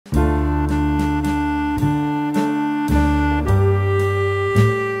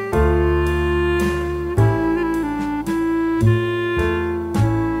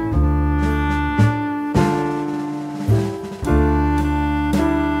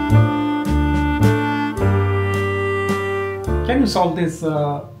to solve this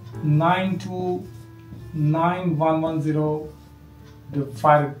 929,110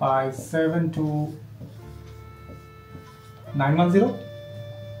 divided by 72910?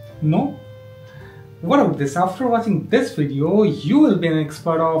 No? What about this? After watching this video, you will be an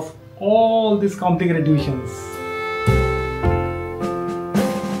expert of all these complicated divisions.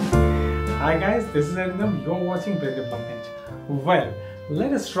 Hi guys, this is Arindam. You're watching Brain Development. Well,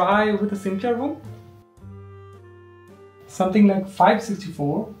 let us try with a simpler one. Something like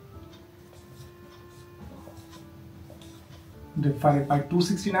 564 divided by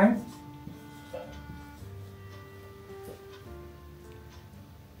 269.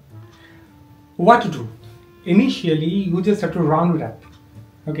 What to do? Initially, you just have to round it up.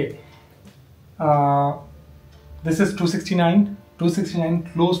 Okay. This is 269. 269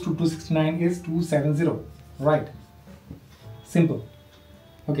 close to 269 is 270. Right. Simple.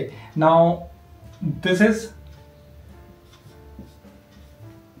 Okay. Now, this is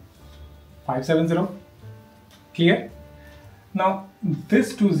 570. Clear? Now,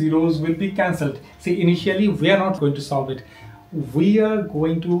 these two zeros will be cancelled. See, initially we are not going to solve it. We are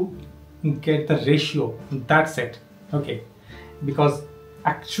going to get the ratio. That's it. Okay. Because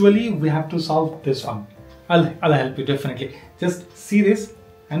actually we have to solve this one. I'll help you definitely. Just see this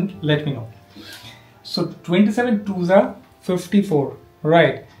and let me know. So 27 twos are 54.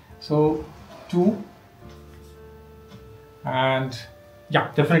 Right. So 2 and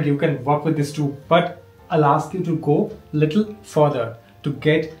yeah, definitely you can work with this too, but I'll ask you to go a little further to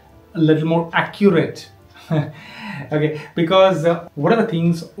get a little more accurate. Okay, because whatever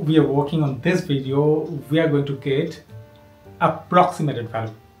things we are working on this video, we are going to get approximated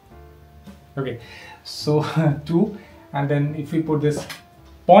value. Okay, so 2, and then if we put this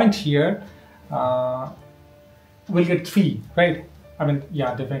point here, we'll get 3, right? I mean,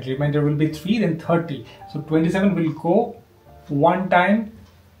 yeah, definitely remainder will be 3, then 30. So 27 will go one time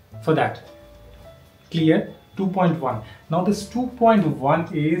for that. Clear? 2.1. Now this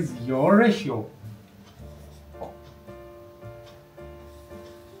 2.1 is your ratio.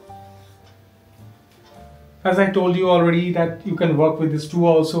 As I told you already that you can work with this 2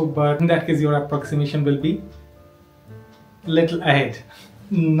 also, but in that case your approximation will be little ahead.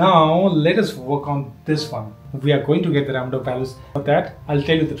 Now let us work on this one. We are going to get the round up values. For that, I'll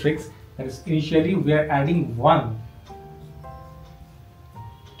tell you the tricks. That is, initially we are adding 1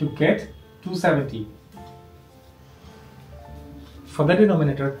 to get 270. For the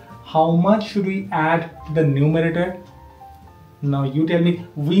denominator, how much should we add to the numerator? Now you tell me.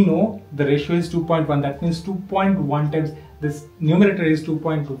 We know the ratio is 2.1. That means 2.1 times this numerator is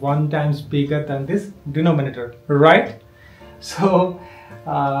 2.1 times bigger than this denominator, right? So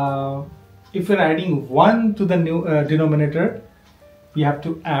if we're adding 1 to the denominator, we have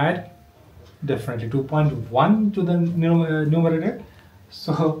to add definitely 2.1 to the numerator.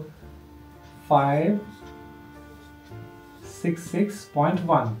 So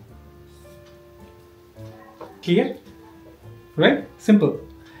 566.1. Clear? Right? Simple.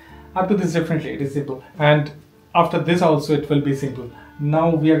 Up to this differently, it is simple. And after this also it will be simple.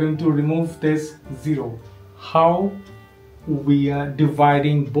 Now we are going to remove this 0. How? We are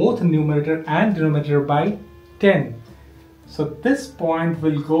dividing both numerator and denominator by 10. So this point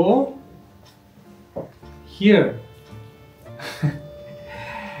will go here.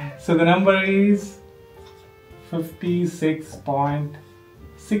 So the number is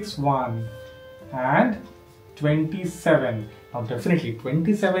 56.61 and 27. Now definitely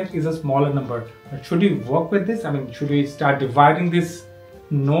 27 is a smaller number. But should we work with this? I mean, should we start dividing this?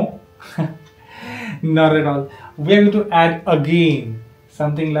 No. Not at all. We are going to add again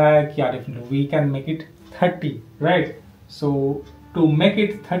something like, yeah, definitely we can make it 30, right? So to make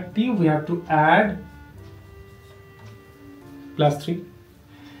it 30, we have to add plus 3.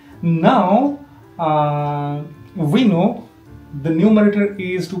 Now we know the numerator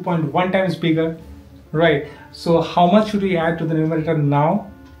is 2.1 times bigger, right? So how much should we add to the numerator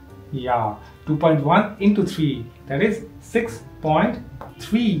now? Yeah, 2.1 into 3, that is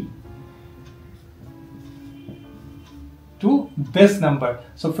 6.3 to this number.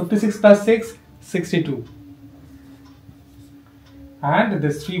 So 56 plus 6, 62. And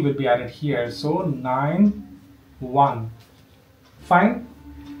this 3 will be added here. So 91. Fine.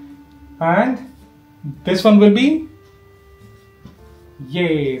 And this one will be,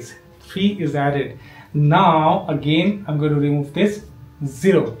 yes, 3 is added. Now again I'm going to remove this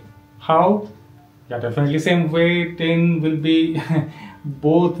 0. How? Yeah, definitely same way. 10 will be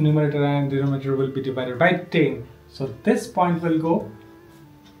both numerator and denominator will be divided by 10. So this point will go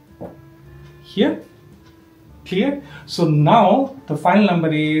here. Clear? So now the final number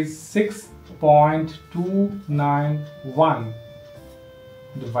is 6.291.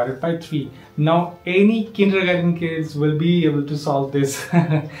 divided by 3. Now any kindergarten kids will be able to solve this.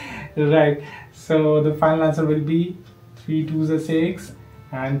 Right, so the final answer will be 3 2s are 6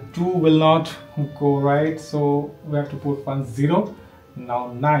 and 2 will not go, right? So we have to put 1 0.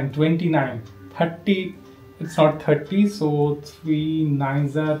 Now 9, 29, 30, it's not 30, so 3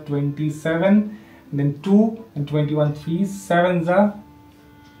 9s are 27, and then 2 and 21, 3 7s are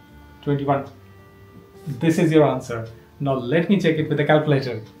 21. This is your answer. Now let me check it with a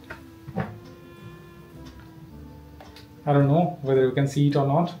calculator. I don't know whether you can see it or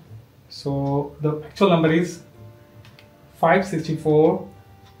not. So the actual number is 564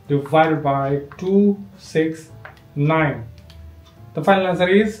 divided by 269. The final answer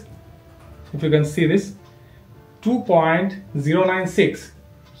is, if you can see this, 2.096.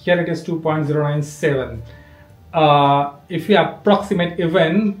 Here it is 2.097. If we approximate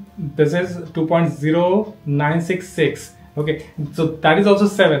even, this is 2.0966. Okay, so that is also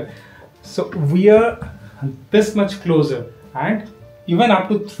 7. So we are this much closer, and even up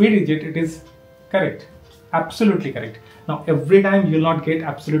to 3 digit it is correct, absolutely correct. Now every time you will not get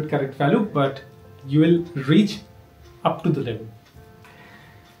absolute correct value, but you will reach up to the level.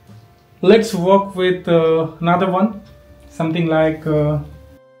 Let's work with another one, something like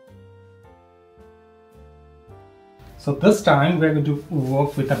so this time we are going to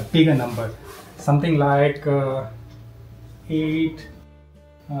work with a bigger number, something like 8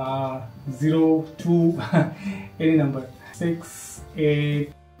 0 2 any number, 6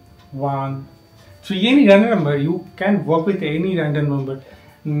 8 1 3, any random number. You can work with any random number.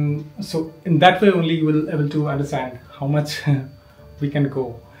 So in that way only you will be able to understand how much we can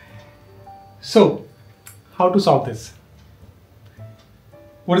go. So how to solve this?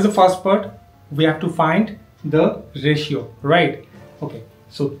 What is the first part? We have to find the ratio, right? Okay,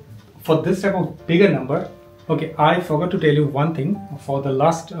 so for this type of bigger number, okay, I forgot to tell you one thing. For the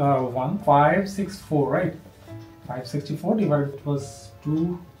last one, 564, right? 564 divided was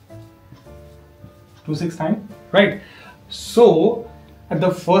 2 6 times, right? So at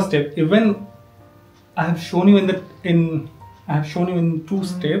the first step, even I have shown you in 2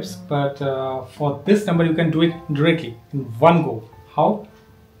 steps, but for this number you can do it directly in one go. How?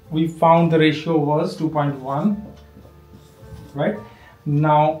 We found the ratio was 2.1, right?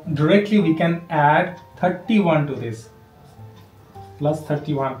 Now directly we can add 31 to this, plus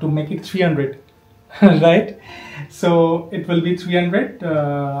 31 to make it 300, right? So it will be 300,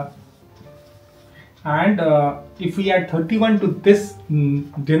 and if we add 31 to this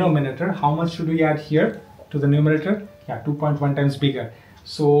denominator, how much should we add here to the numerator? Yeah, 2.1 times bigger.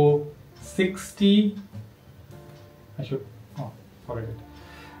 So 60, I should, oh, forget it.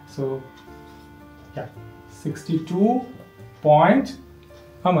 So yeah, 62 point,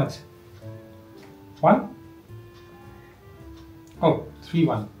 how much? 1? Oh,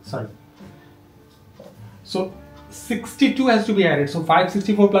 31, sorry. So 62 has to be added. So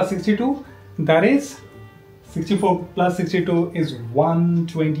 564 plus 62, that is 64 plus 62 is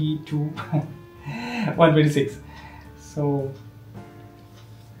 122, 126. So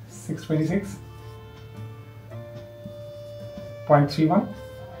 626.31.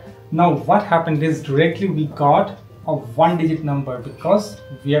 Now what happened is directly we got a 1-digit number because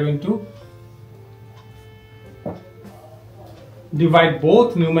we are going to divide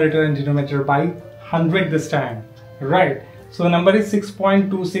both numerator and denominator by 100 this time, right? So the number is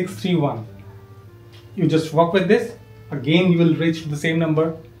 6.2631. You just work with this, again you will reach the same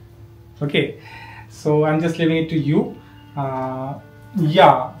number. Okay, so I'm just leaving it to you.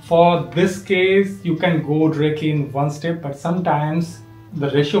 Yeah, for this case you can go directly in one step, but sometimes the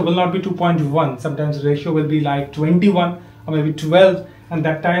ratio will not be 2.1. Sometimes the ratio will be like 21 or maybe 12, and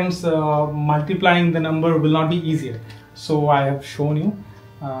that times multiplying the number will not be easier. So I have shown you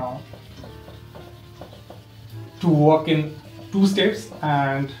to work in 2 steps,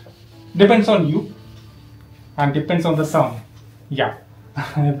 and depends on you and depends on the sum. Yeah,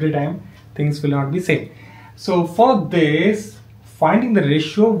 every time things will not be same. So for this, finding the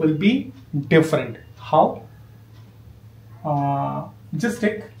ratio will be different. How? Just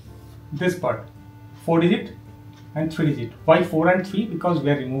take this part, 4 digit and 3 digit. Why 4 and 3? Because we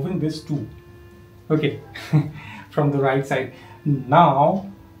are removing this 2, okay, from the right side.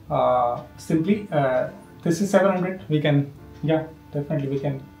 Now simply this is 700. We can, yeah, definitely we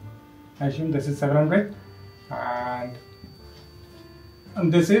can assume this is 700, and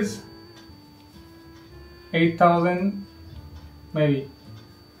this is 8,000, maybe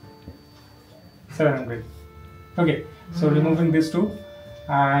 700. Okay, so removing this 2,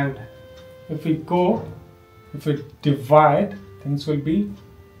 and if we divide, things will be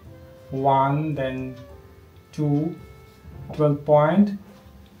 1, then 2, 12 point,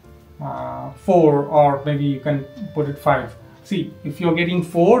 4, or maybe you can put it 5. See, if you're getting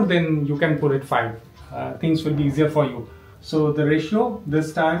 4, then you can put it 5. Things will be easier for you. So the ratio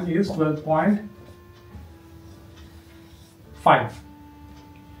this time is 12.5.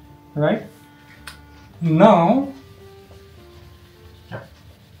 Right? Now,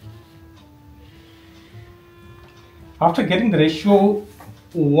 after getting the ratio,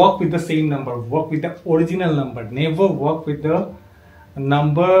 work with the same number, work with the original number, never work with the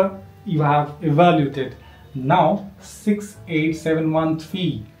number you have evaluated. Now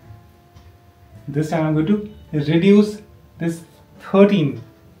 68713. This time I'm going to reduce this 13,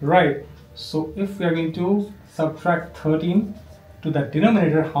 right? So if we are going to subtract 13 to the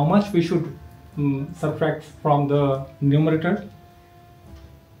denominator, how much we should subtract from the numerator?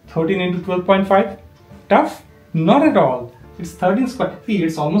 13 into 12.5. Tough? Not at all. It's 13 square. See,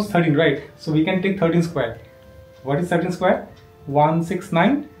 it's almost 13, right? So we can take 13 square. What is 13 square?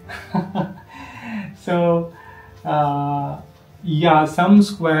 169. So yeah, some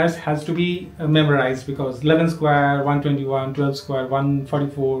squares has to be memorized, because 11 square 121, 12 square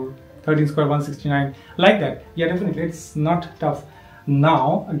 144, 13 square 169, like that. Yeah, definitely, it's not tough.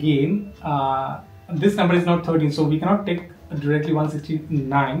 Now again, this number is not 13, so we cannot take directly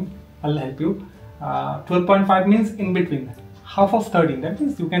 169. I'll help you. 12.5 means in between, half of 13. That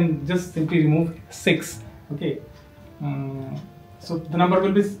means you can just simply remove 6. Okay, so the number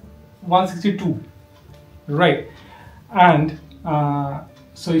will be 162, right? And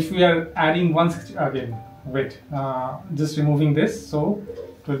so if we are adding 160 again, wait, just removing this, so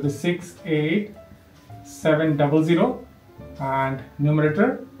it will be 68700, and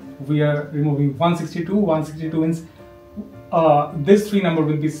numerator we are removing 162. 162 means this 3 number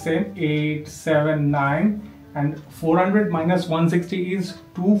will be same, 879, and 400 minus 160 is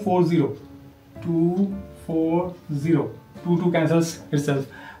 240. 240. 2 cancels itself.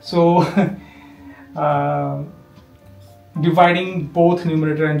 So dividing both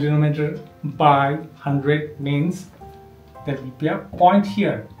numerator and denominator by 100 means there will be a point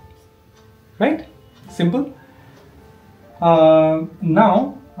here, right? Simple.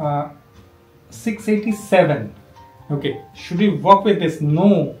 Now 687. Okay, should we work with this?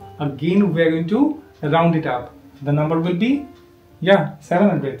 No. Again, we are going to round it up. The number will be, yeah,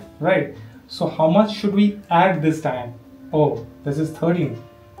 700, right? So how much should we add this time? Oh, this is 13.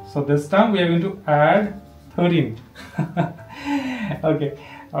 So this time we are going to add 13. Okay,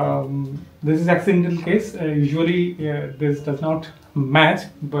 this is accidental case. Usually this does not match,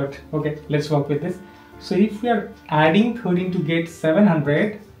 but okay, let's work with this. So if we are adding 13 to get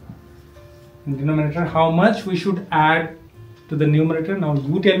 700 in denominator, how much we should add to the numerator? Now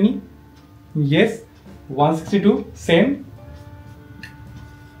you tell me. Yes, 162, same.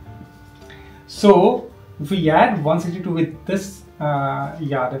 So if we add 162 with this,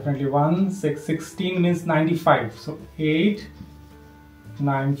 yeah, definitely 16 means 95. So 8,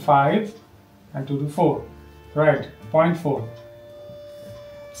 9, 5 and 2 to 4, right? 0.4.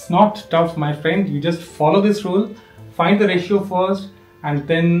 It's not tough, my friend. You just follow this rule, find the ratio first, and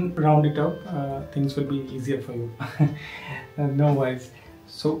then round it up. Things will be easier for you. No worries.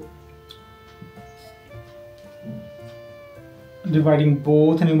 So dividing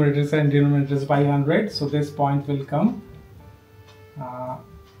both numerators and denominators by 100, so this point will come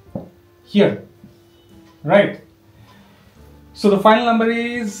here, right? So the final number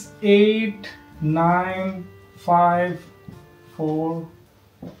is 8954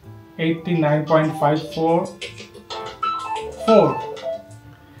 89.544,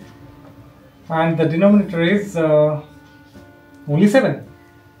 and the denominator is only 7,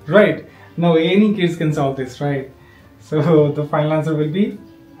 right? Now any kids can solve this, right? So the final answer will be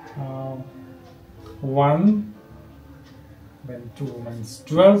 1, then 2 means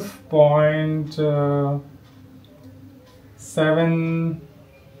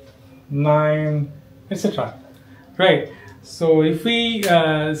 12.79, etc. Right? So if we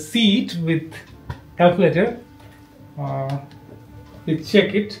see it with calculator, we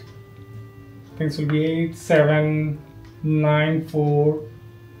check it, things will be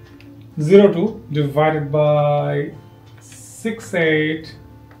 879402 divided by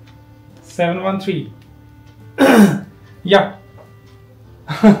 68713. Yeah.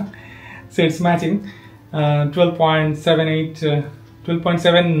 So it's matching. 12.78,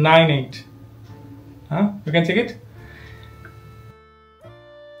 12.798. You can check it.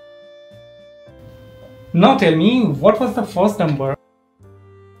 Now tell me, what was the first number?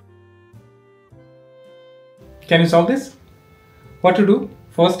 Can you solve this? What to do?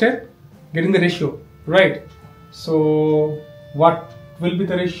 First step, getting the ratio, right? So what will be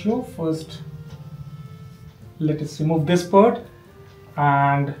the ratio? First, let us remove this part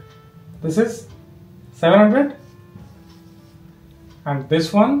and This is 700, and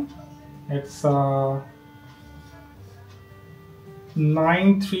this one, it's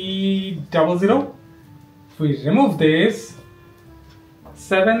 9300. If we remove this,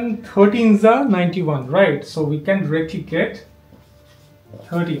 7 13s are 91, right? So we can directly get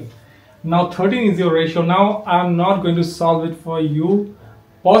 13. Now 13 is your ratio. Now I'm not going to solve it for you.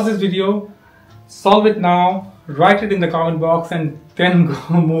 Pause this video, solve it now, write it in the comment box, and then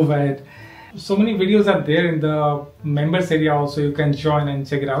go move ahead. So many videos are there in the members area also. You can join and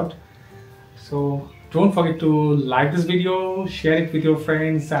check it out. So don't forget to like this video, share it with your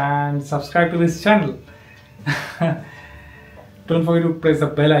friends, and subscribe to this channel. Don't forget to press the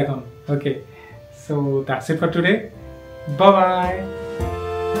bell icon. Okay, so that's it for today. Bye bye.